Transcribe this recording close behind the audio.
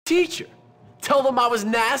teacher. Tell them I was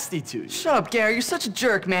nasty to you. Shut up, Gary. You're such a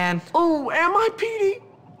jerk, man. Oh, am I, Petey?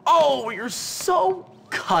 Oh, you're so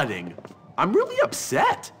cutting. I'm really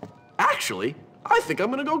upset. Actually, I think I'm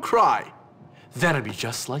gonna go cry. Then I'd be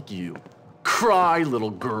just like you. Cry,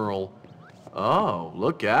 little girl. Oh,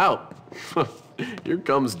 look out. Here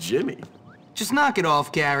comes Jimmy. Just knock it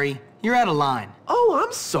off, Gary. You're out of line. Oh,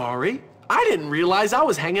 I'm sorry. I didn't realize I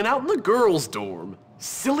was hanging out in the girls' dorm.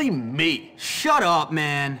 Silly me. Shut up,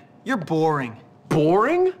 man. You're boring.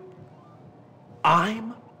 Boring?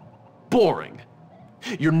 I'm boring.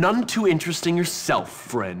 You're none too interesting yourself,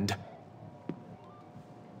 friend.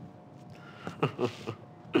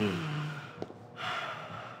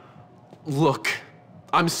 Look,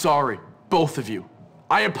 I'm sorry, both of you.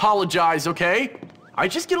 I apologize, okay? I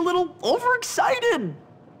just get a little overexcited.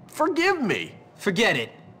 Forgive me. Forget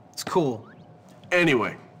it. It's cool.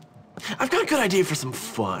 Anyway, I've got a good idea for some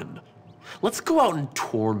fun. Let's go out and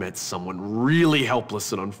torment someone really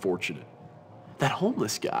helpless and unfortunate. That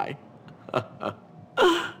homeless guy.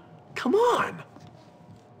 Come on.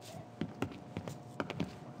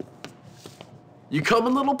 You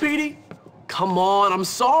coming, little Petey? Come on, I'm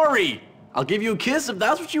sorry. I'll give you a kiss if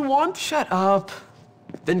that's what you want. Shut up.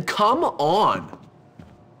 Then come on.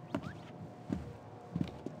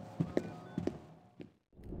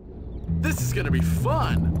 This is gonna be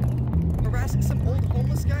fun. Harassing some old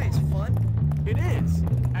homeless guy is fun? It is.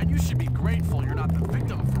 And you should be grateful you're not the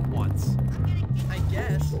victim for once. I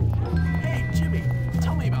guess. Hey, Jimmy,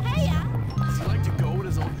 tell me about this. Does he like to go in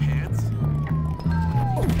his own pants?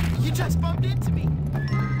 You just bumped into me.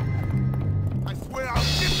 I swear I'll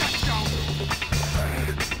get that scoundrel!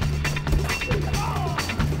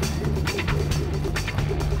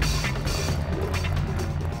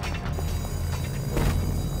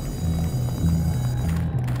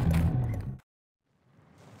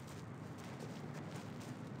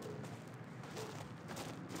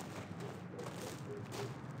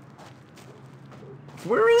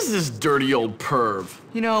 Where is this dirty old perv?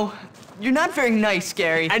 You know, you're not very nice,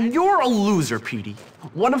 Gary. And you're a loser, Petey.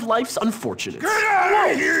 One of life's unfortunates. Get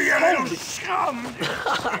out of here, you little scum!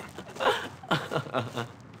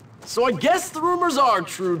 So I guess the rumors are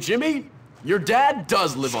true, Jimmy. Your dad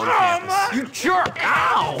does live on campus. You jerk!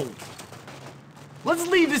 Ow! Let's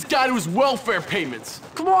leave this guy to his welfare payments.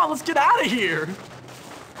 Come on, let's get out of here.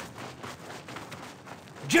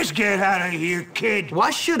 Just get out of here, kid. Why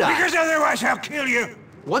should I? Because otherwise I'll kill you.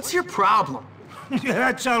 What's your problem?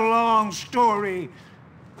 That's a long story.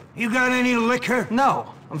 You got any liquor?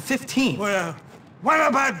 No, I'm 15. Well, what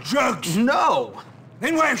about drugs? No.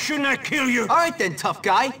 Then why shouldn't I kill you? All right then, tough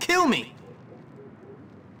guy. Kill me.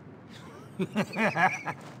 You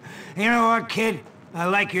know what, kid? I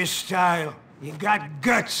like your style. You got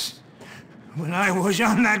guts. When I was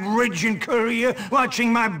on that ridge in Korea,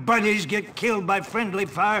 watching my buddies get killed by friendly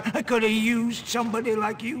fire, I could have used somebody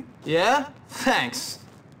like you. Yeah? Thanks.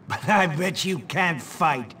 But I bet you can't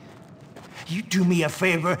fight. You do me a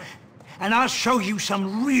favor, and I'll show you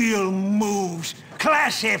some real moves.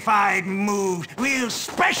 Classified moves. Real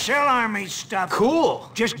special army stuff.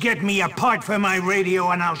 Cool. Just get me a part for my radio,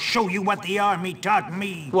 and I'll show you what the army taught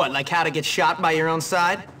me. What, like how to get shot by your own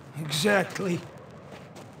side? Exactly.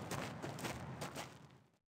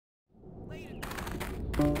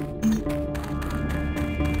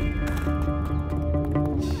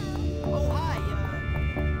 Oh, hi,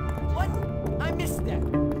 what? I missed that.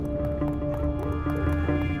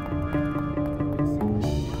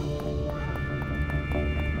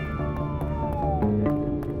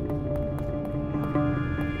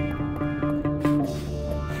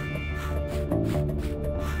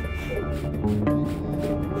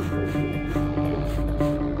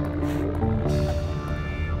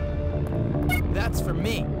 That's for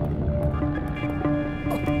me.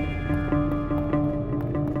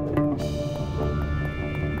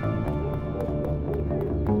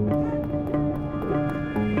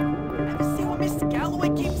 Ever see what Mr. Galloway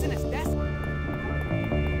keeps in his desk?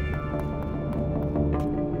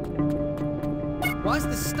 Why is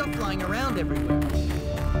this stuff lying around everywhere?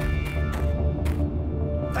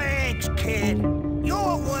 Thanks, kid.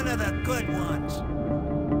 You're one of the good ones.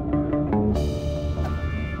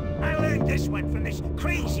 I learned this one from this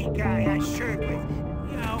crazy guy I served with.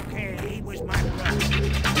 Yeah, okay, he was my brother.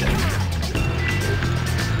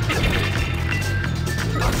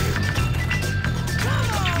 Come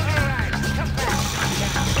on! All right, come back.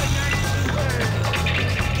 But not too early.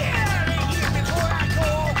 Get out of here before I go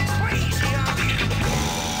all crazy on you.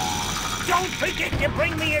 Don't forget to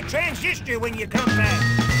bring me a transistor when you come back.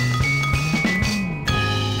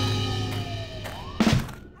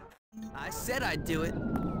 I said I'd do it.